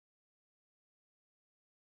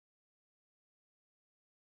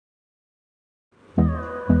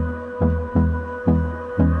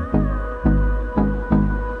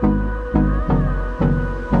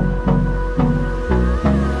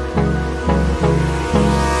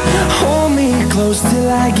close till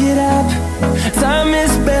I get up. Time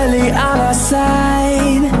is barely on our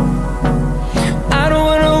side. I don't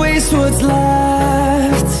wanna waste what's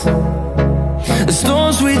left. The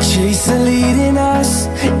storms we chase are leading us,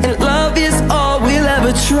 and love is all we'll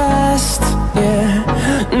ever trust. Yeah,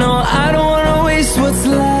 no, I don't wanna waste what's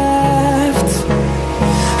left.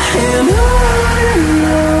 And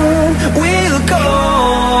on we'll go,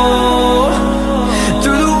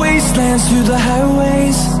 through the wastelands, through the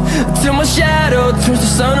highways, till my shadow turns to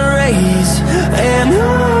sun rays. And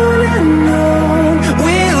on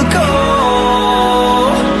we'll go,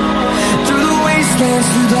 through the wastelands,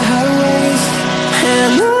 through the highways,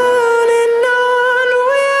 and on we'll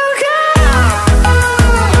go.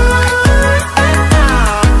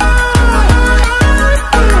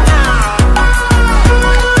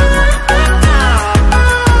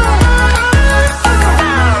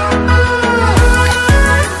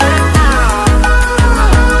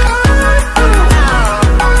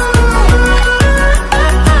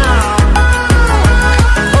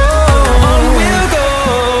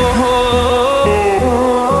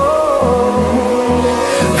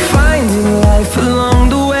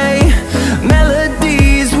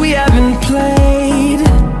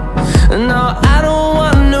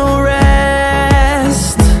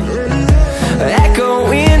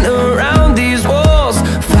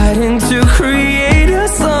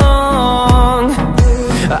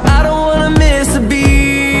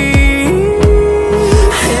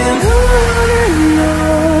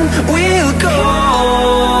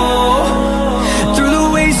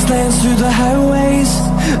 Through the highways,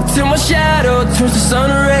 till my shadow turns to sun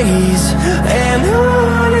rays. And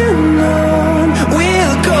on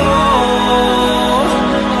we'll go,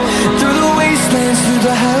 through the wastelands, through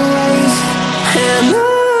the highways, and on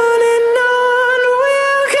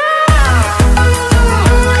we'll go.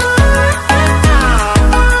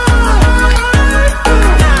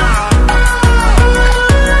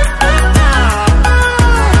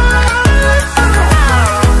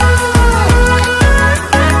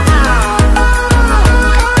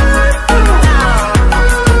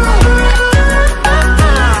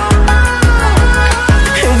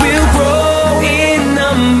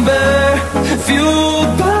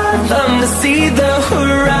 See the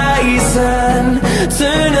horizon,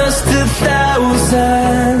 turn us to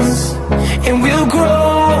thousands, and we'll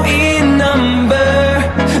grow in number,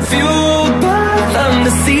 fueled by them.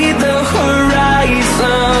 To see the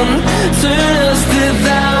horizon, turn us to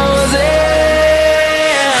thousands,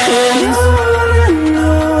 and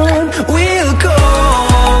on we'll go,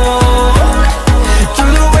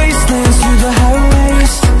 through the wastelands, through the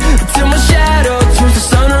highways, till my shadow turns to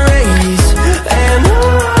sun rays. And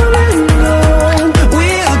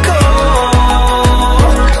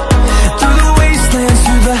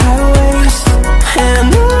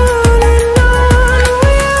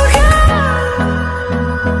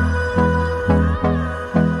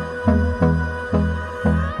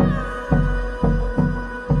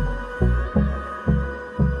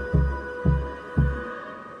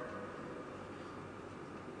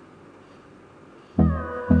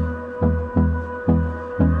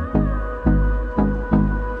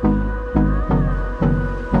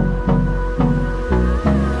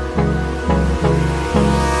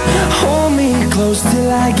close till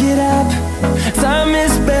I get up. Time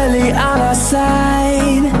is barely on our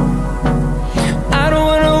side. I don't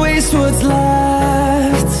wanna waste what's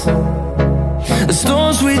left. The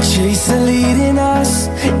storms we chase are leading us,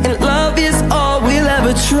 and love is all we'll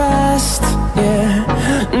ever trust. Yeah,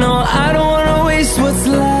 no, I don't wanna waste what's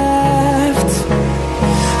left.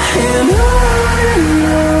 And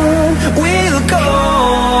on we'll go,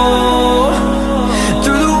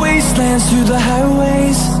 through the wastelands, through the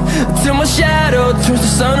highways, till my shadow turns to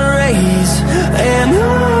sun rays. And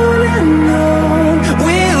on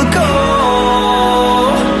we'll go,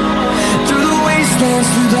 through the wastelands,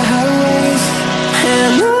 through the highways,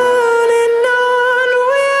 and on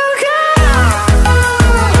we'll go.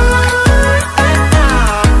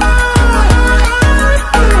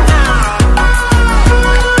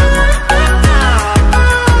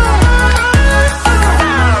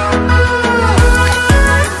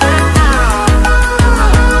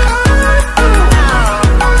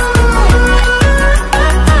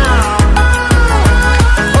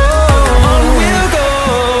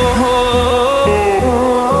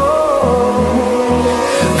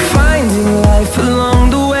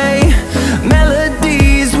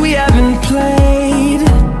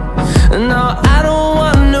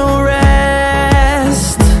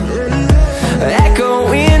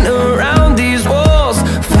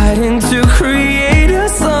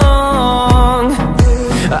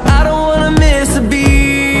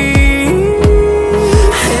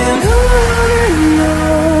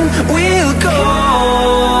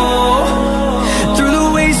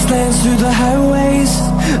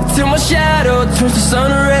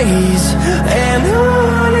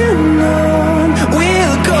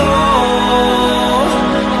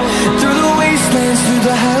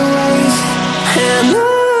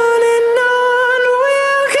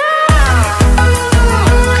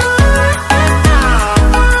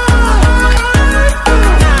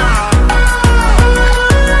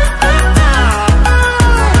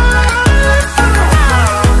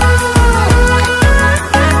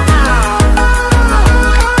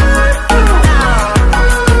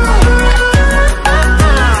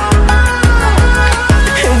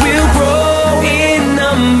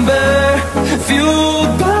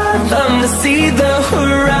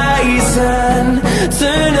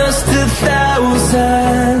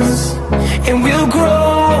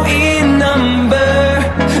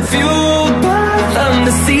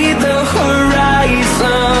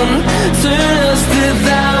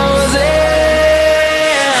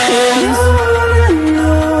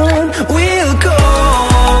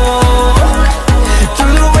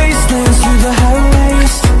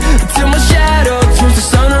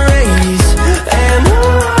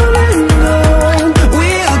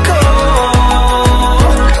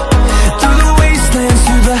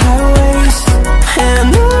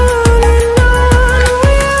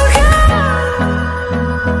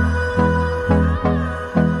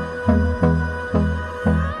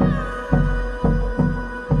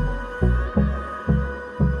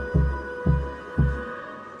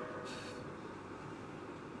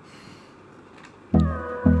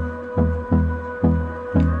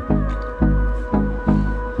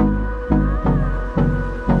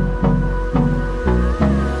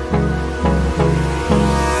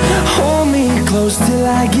 close till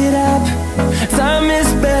I get up. Time is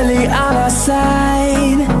barely on our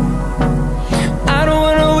side. I don't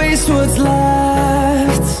wanna waste what's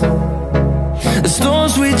left. The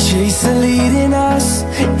storms we chase are leading us,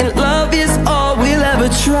 and love is all we'll ever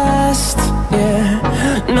trust.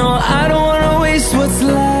 Yeah, no, I don't wanna waste what's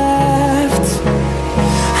left.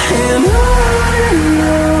 And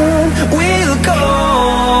on we'll go,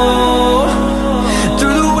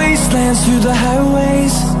 through the wastelands, through the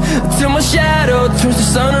highways, till my shadow turns to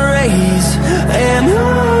sun rays. And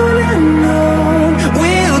on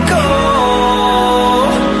we'll go,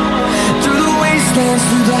 through the wastelands,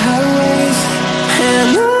 through the highways,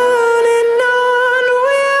 and on we'll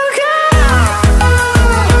go.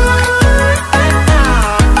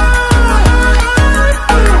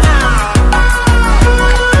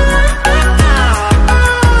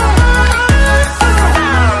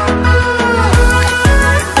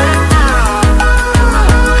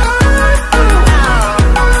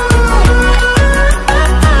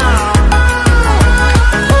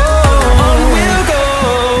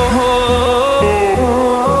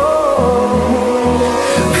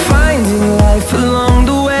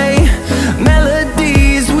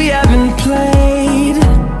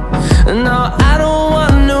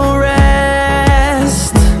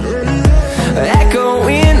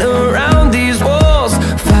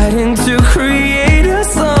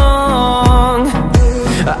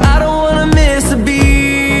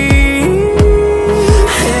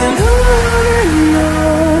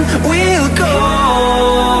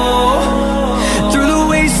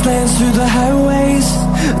 Through the highways,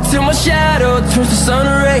 till my shadow turns to sun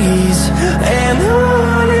rays. And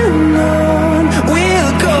on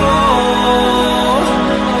we'll go,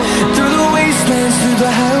 through the wastelands, through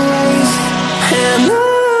the highways, and on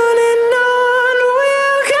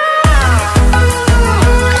we'll go.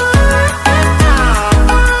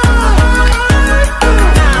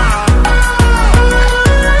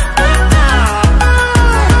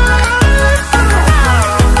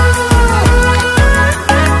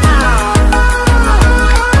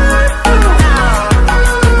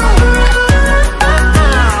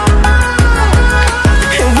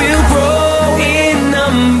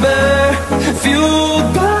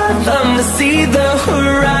 See the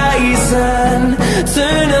horizon,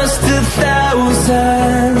 turn us to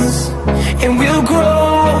thousands, and we'll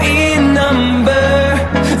grow in number,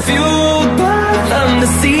 fueled by them. To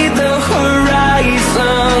see the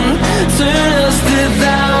horizon, turn us to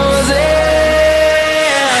thousands,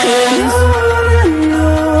 and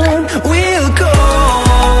on we'll go,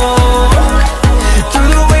 through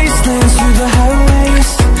the wastelands, through the highways,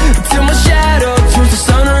 till my shadow turns to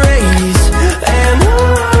sun rays. And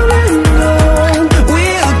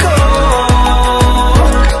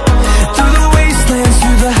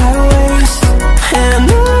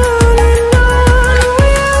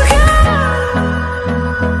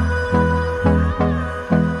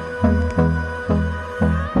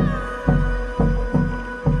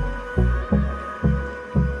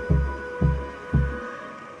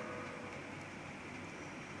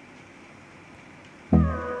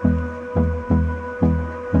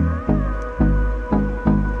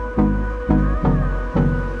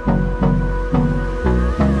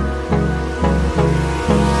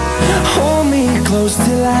close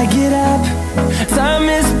till I get up. Time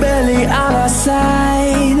is barely on our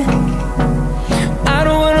side. I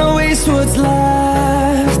don't wanna waste what's left.